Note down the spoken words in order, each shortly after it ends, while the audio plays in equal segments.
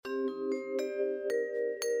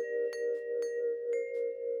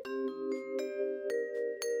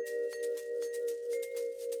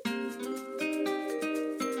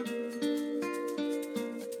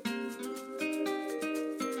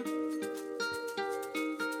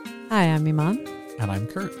Hi, I'm Iman. And I'm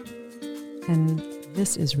Kurt. And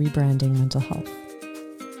this is Rebranding Mental Health.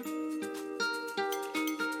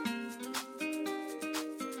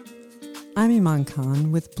 I'm Iman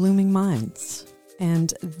Khan with Blooming Minds,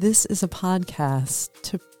 and this is a podcast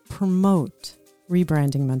to promote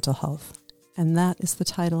rebranding mental health. And that is the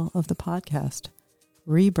title of the podcast,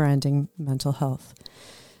 Rebranding Mental Health.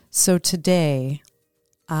 So today,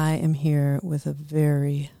 I am here with a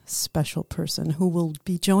very special person who will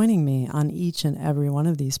be joining me on each and every one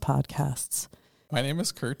of these podcasts. My name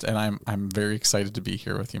is Kurt, and I'm very excited to be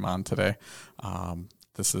here with Iman today.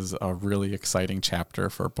 This is a really exciting chapter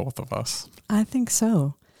for both of us. I think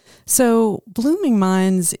so. So Blooming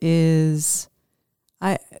Minds is,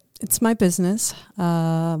 it's my business,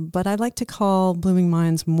 but I like to call Blooming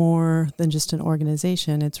Minds more than just an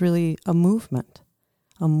organization. It's really a movement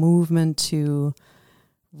to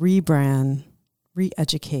rebrand,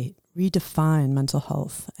 re-educate, redefine mental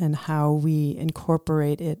health and how we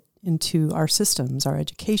incorporate it into our systems, our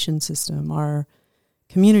education system, our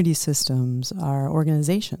community systems, our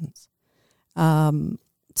organizations.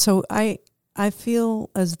 So I feel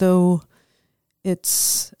as though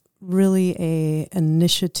it's really an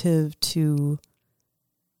initiative to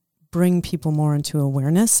bring people more into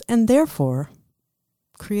awareness and therefore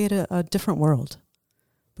create a different world.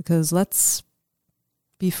 Because let's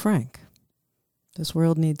be frank, this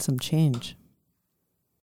world needs some change.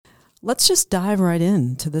 Let's just dive right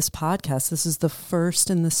into this podcast. This is the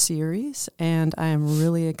first in the series, and I am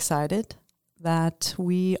really excited that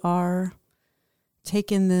we are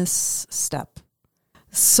taking this step.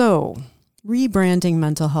 So, rebranding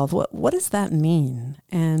mental health, what does that mean?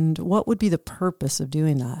 And what would be the purpose of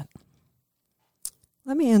doing that?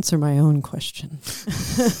 Let me answer my own question.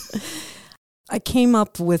 I came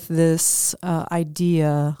up with this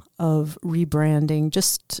idea of rebranding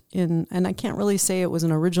and I can't really say it was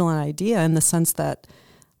an original idea in the sense that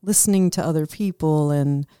listening to other people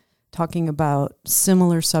and talking about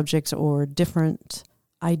similar subjects or different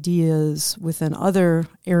ideas within other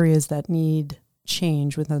areas that need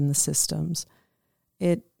change within the systems,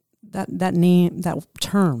 that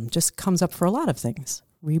term just comes up for a lot of things.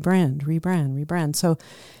 Rebrand. So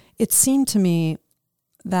it seemed to me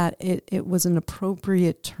that it was an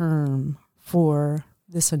appropriate term for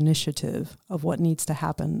this initiative of what needs to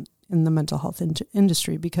happen in the mental health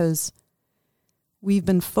industry, because we've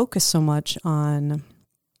been focused so much on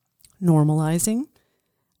normalizing,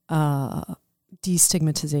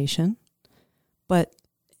 destigmatization, but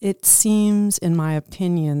it seems, in my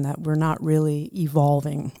opinion, that we're not really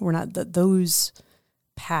evolving. We're not, those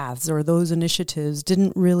paths or those initiatives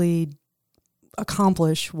didn't really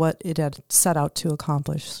accomplish what it had set out to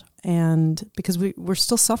accomplish, and because we're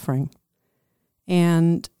still suffering.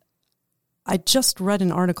 And I just read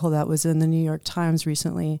an article that was in the New York Times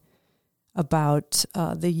recently about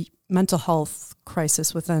the mental health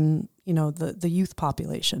crisis within the youth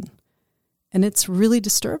population, and it's really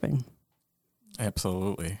disturbing.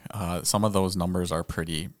 Absolutely. Some of those numbers are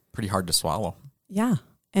pretty hard to swallow. Yeah.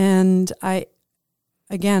 And I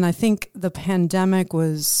think the pandemic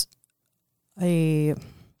was a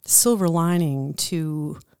silver lining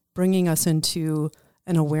to bringing us into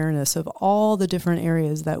an awareness of all the different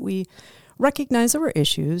areas that we recognize there were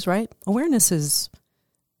issues, right? Awareness is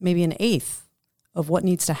maybe an eighth of what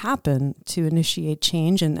needs to happen to initiate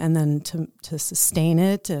change and then to sustain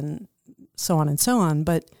it and so on and so on.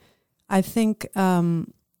 But I think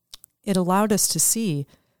it allowed us to see,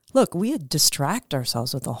 look, we had distract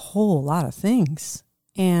ourselves with a whole lot of things.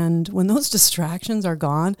 And when those distractions are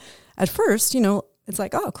gone, at first, it's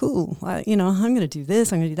like, oh, cool. I'm going to do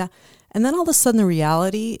this, I'm going to do that. And then all of a sudden the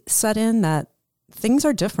reality set in that things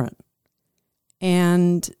are different.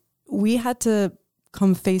 And we had to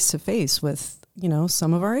come face to face with,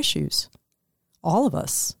 some of our issues, all of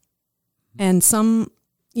us. And some,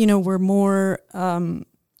 were more,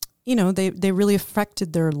 they really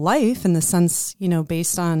affected their life in the sense,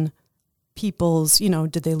 based on people's,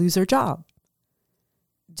 did they lose their job?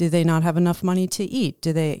 Do they not have enough money to eat?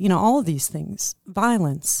 Do they, all of these things,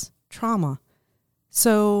 violence, trauma.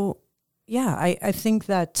 So, yeah, I think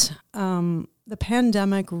that the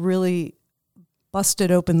pandemic really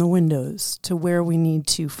busted open the windows to where we need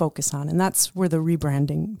to focus on. And that's where the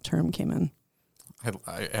rebranding term came in.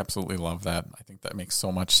 I absolutely love that. I think that makes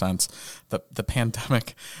so much sense. The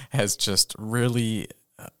pandemic has just really,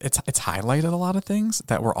 it's highlighted a lot of things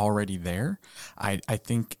that were already there. I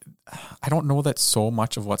think, I don't know that so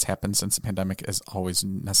much of what's happened since the pandemic is always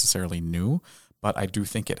necessarily new, but I do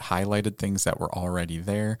think it highlighted things that were already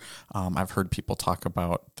there. I've heard people talk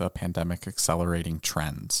about the pandemic accelerating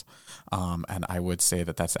trends. And I would say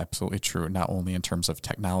that that's absolutely true, not only in terms of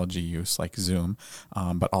technology use like Zoom,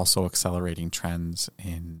 but also accelerating trends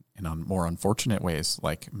in more unfortunate ways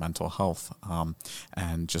like mental health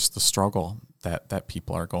and just the struggle that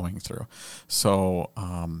people are going through. So,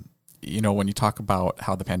 when you talk about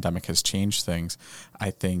how the pandemic has changed things, I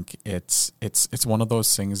think it's one of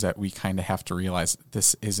those things that we kind of have to realize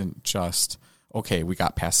this isn't just, okay, we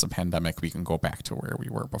got past the pandemic, we can go back to where we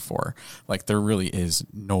were before. Like, there really is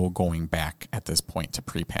no going back at this point to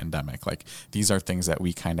pre-pandemic. Like, these are things that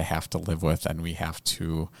we kind of have to live with, and we have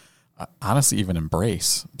to honestly even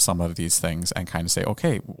embrace some of these things and kind of say,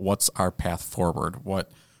 okay, what's our path forward?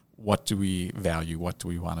 What do we value? What do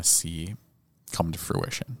we want to see come to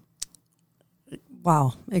fruition?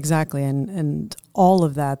 Wow, exactly. And all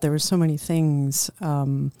of that, there were so many things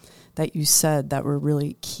that you said that were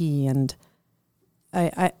really key. And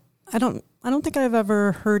I don't think I've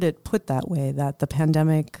ever heard it put that way, that the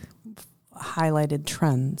pandemic highlighted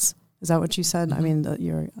trends. Is that what you said? Mm-hmm. I mean,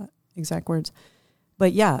 your exact words.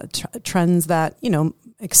 But yeah, trends that,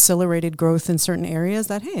 accelerated growth in certain areas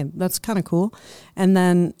that, hey, that's kind of cool. And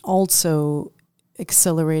then also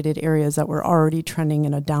accelerated areas that were already trending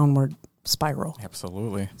in a downward spiral.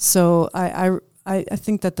 Absolutely. So I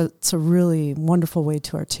think that that's a really wonderful way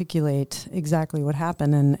to articulate exactly what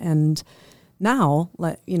happened. And now,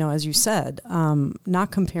 as you said,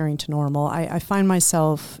 not comparing to normal, I find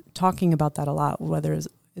myself talking about that a lot, whether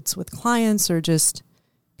it's with clients or just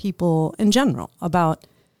people in general, about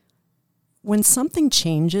when something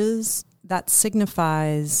changes, that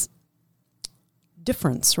signifies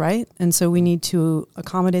difference, right? And so we need to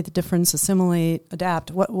accommodate the difference, assimilate, adapt,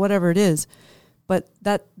 whatever it is. But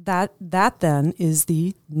that then is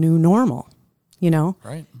the new normal,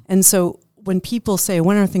 Right. And so when people say,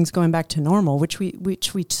 when are things going back to normal, which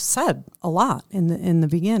we said a lot in the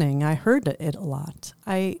beginning, I heard it a lot.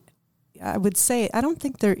 I would say I don't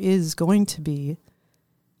think there is going to be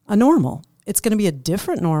a normal. It's going to be a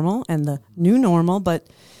different normal and the new normal, but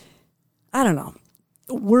I don't know.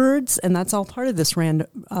 Words, and that's all part of this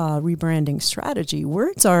rebranding strategy,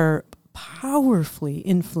 words are powerfully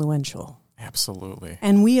influential. Absolutely.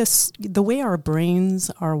 And the way our brains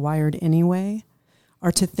are wired anyway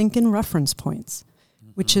are to think in reference points,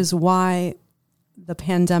 mm-hmm. which is why the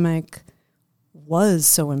pandemic was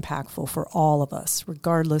so impactful for all of us,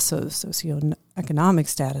 regardless of socioeconomic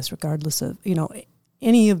status, regardless of,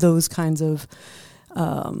 any of those kinds of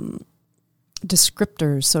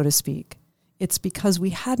descriptors, so to speak. It's because we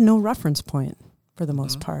had no reference point for the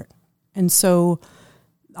most part. And so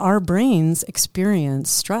our brains experience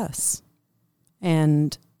stress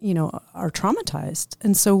and, are traumatized.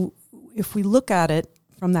 And so if we look at it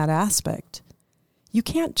from that aspect, you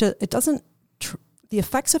can't just, the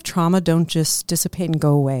effects of trauma don't just dissipate and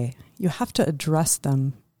go away. You have to address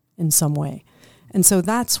them in some way. And so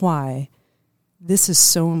that's why this is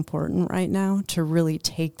so important right now, to really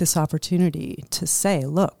take this opportunity to say,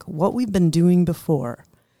 look, what we've been doing before,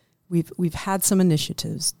 we've had some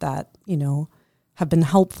initiatives that, have been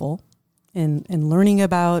helpful in learning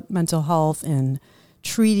about mental health and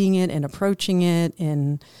treating it and approaching it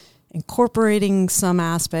and incorporating some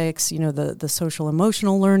aspects, the social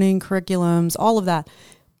emotional learning curriculums, all of that.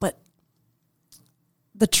 But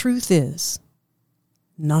the truth is,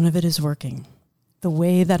 none of it is working the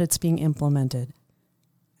way that it's being implemented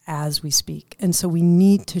as we speak. And so we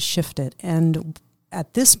need to shift it. And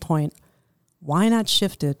at this point, why not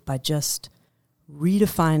shift it by just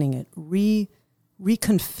redefining it,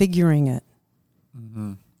 reconfiguring it,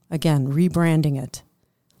 mm-hmm. Again, rebranding it.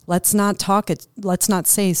 Let's not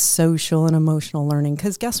say social and emotional learning,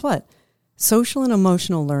 because guess what? Social and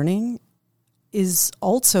emotional learning is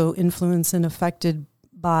also influenced and affected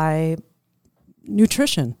by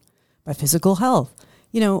nutrition, by physical health.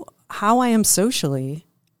 How I am socially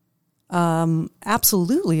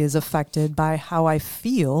absolutely is affected by how I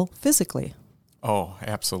feel physically. Oh,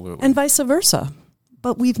 absolutely. And vice versa.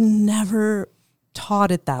 But we've never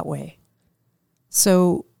taught it that way.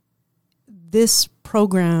 So this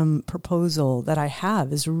program proposal that I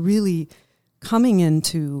have is really coming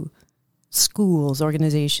into schools,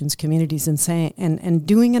 organizations, communities, and saying and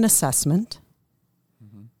doing an assessment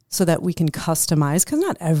mm-hmm. so that we can customize, because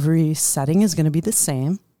not every setting is going to be the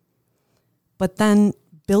same. But then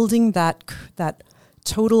building that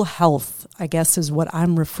total health, I guess, is what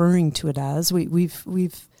I'm referring to it as.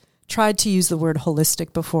 We've tried to use the word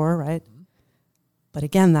holistic before, right? Mm-hmm. But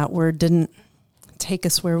again, that word didn't take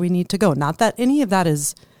us where we need to go. Not that any of that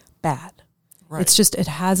is bad. Right. It's just it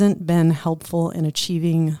hasn't been helpful in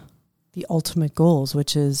achieving the ultimate goals,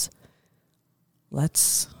 which is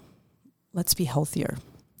let's be healthier.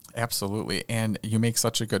 Absolutely. And you make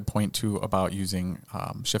such a good point too about using,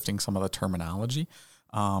 shifting some of the terminology,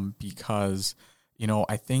 because,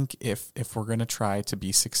 I think if we're going to try to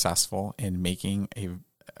be successful in making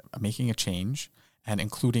a change and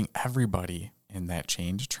including everybody in that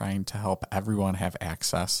change, trying to help everyone have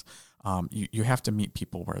access, you have to meet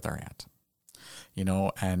people where they're at.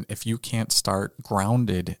 And if you can't start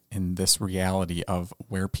grounded in this reality of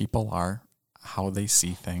where people are, how they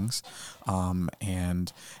see things,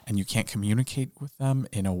 and you can't communicate with them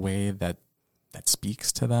in a way that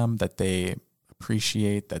speaks to them, that they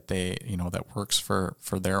appreciate, that they, that works for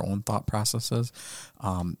their own thought processes,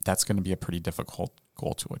 that's going to be a pretty difficult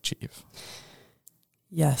goal to achieve.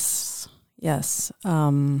 Yes.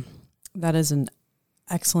 That is an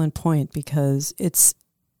excellent point, because it's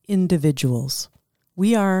individuals.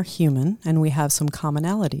 We are human and we have some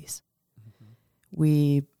commonalities. Mm-hmm.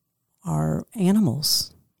 We are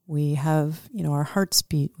animals. We have, our hearts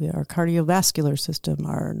beat, our cardiovascular system,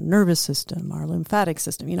 our nervous system, our lymphatic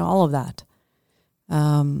system, all of that.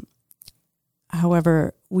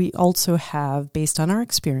 However, we also have, based on our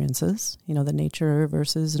experiences, the nature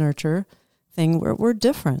versus nurture thing, where we're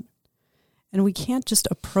different. And we can't just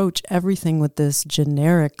approach everything with this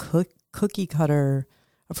generic cookie cutter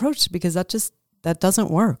approach, because that doesn't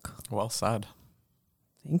work. Well said.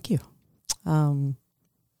 Thank you. I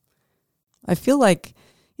feel like,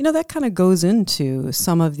 that kind of goes into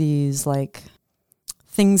some of these like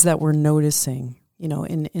things that we're noticing,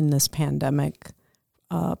 in this pandemic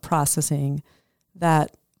processing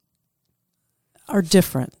that are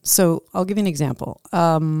different. So I'll give you an example.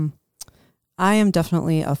 I am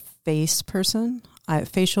definitely a face person.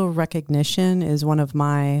 Facial recognition is one of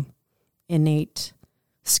my innate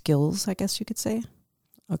skills, I guess you could say.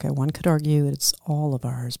 Okay, one could argue it's all of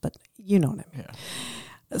ours, but you know what I mean. Yeah.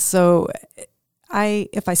 So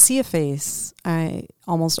if I see a face, I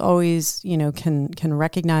almost always, can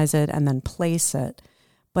recognize it and then place it.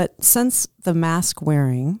 But since the mask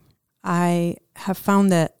wearing, I have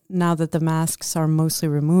found that now that the masks are mostly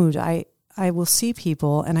removed, I will see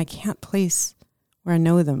people and I can't place where I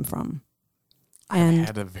know them from. And I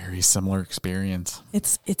had a very similar experience.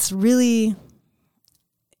 It's really,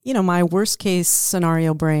 my worst case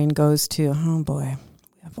scenario brain goes to, oh boy,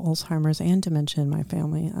 we have Alzheimer's and dementia in my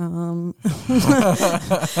family.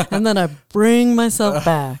 And then I bring myself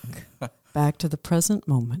back to the present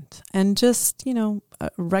moment and just,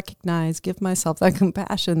 recognize, give myself that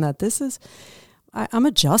compassion that I'm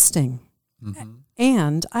adjusting. Mm-hmm.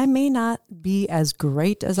 And I may not be as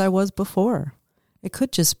great as I was before. It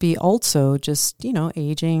could just be also just,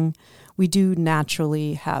 aging. We do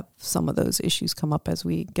naturally have some of those issues come up as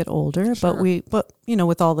we get older, sure. but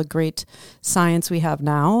with all the great science we have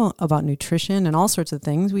now about nutrition and all sorts of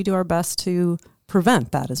things, we do our best to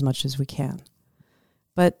prevent that as much as we can.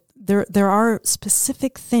 But there are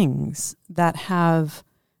specific things that have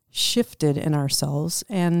shifted in ourselves,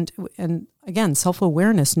 and again,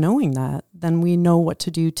 self-awareness, knowing that, then we know what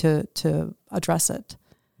to do to address it.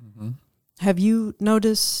 Mm-hmm. Have you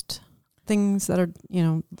noticed things that are,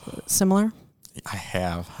 similar? I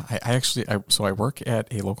have. I work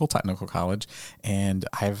at a local technical college, and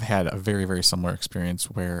I've had a very, very similar experience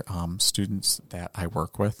where students that I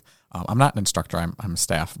work with, I'm not an instructor, I'm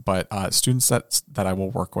staff, but students that I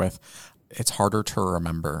will work with, it's harder to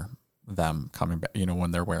remember them coming back,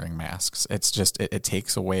 when they're wearing masks. It's just, it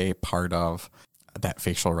takes away part of that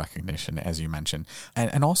facial recognition, as you mentioned.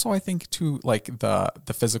 And also I think too, like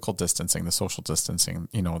the physical distancing, the social distancing,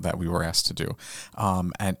 that we were asked to do.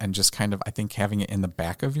 And just kind of, I think having it in the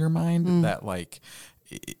back of your mind that like,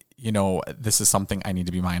 this is something I need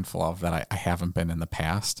to be mindful of that I haven't been in the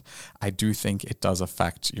past. I do think it does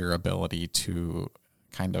affect your ability to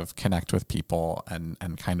kind of connect with people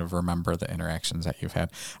and kind of remember the interactions that you've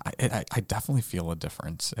had. I definitely feel a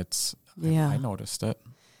difference. I noticed it.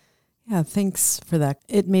 Yeah, thanks for that.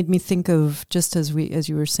 It made me think of, just as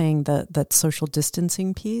you were saying, that social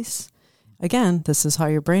distancing piece. Again, this is how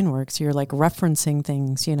your brain works. You're like referencing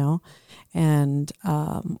things, And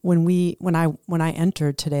when I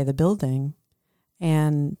entered today the building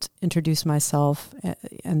and introduced myself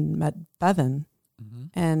and met Bevan, mm-hmm.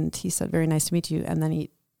 and he said, "Very nice to meet you," and then he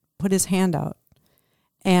put his hand out,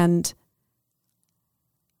 and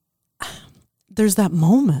there's that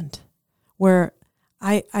moment where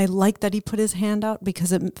I like that he put his hand out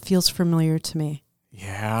because it feels familiar to me.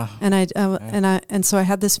 Yeah. And so I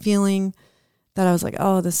had this feeling that I was like,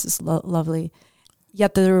 oh, this is lovely.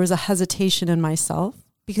 Yet there was a hesitation in myself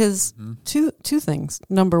because two things.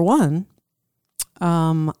 Number one,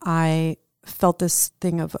 I felt this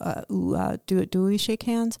thing of, do we shake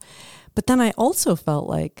hands? But then I also felt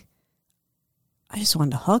like I just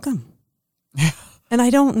wanted to hug him. And I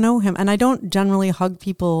don't know him. And I don't generally hug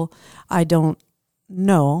people I don't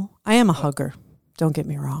know. I am a hugger. Don't get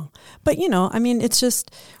me wrong. But, I mean, it's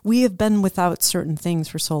just we have been without certain things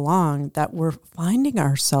for so long that we're finding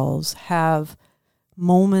ourselves have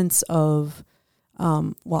moments of,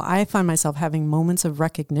 I find myself having moments of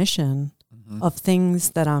recognition of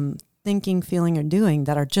things that I'm thinking, feeling, or doing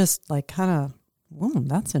that are just like kind of,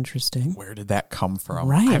 that's interesting. Where did that come from?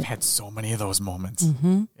 Right. I've had so many of those moments.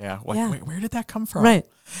 Yeah. Wait, where did that come from? Right.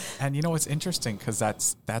 And it's interesting because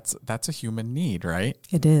that's a human need, right?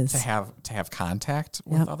 It is to have contact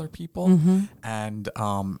with other people. And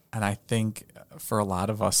I think for a lot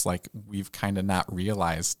of us, like we've kind of not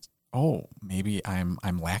realized, maybe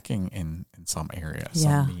I'm lacking in some area,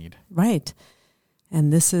 some need. Right.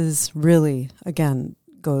 And this is really, again,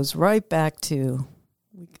 goes right back to,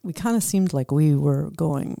 we kind of seemed like we were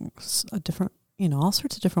going a different, all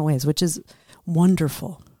sorts of different ways, which is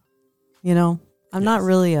wonderful. I'm not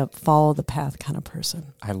really a follow the path kind of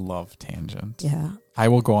person. I love tangents. Yeah. I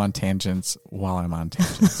will go on tangents while I'm on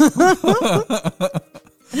tangents.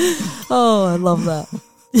 Oh, I love that.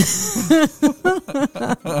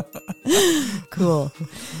 Cool.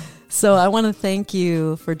 So I want to thank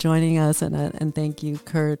you for joining us and thank you,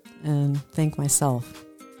 Kurt, and thank myself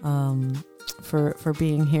for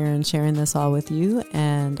being here and sharing this all with you.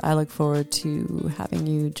 And I look forward to having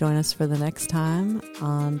you join us for the next time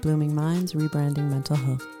on Blooming Minds, Rebranding Mental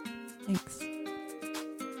Health. Thanks.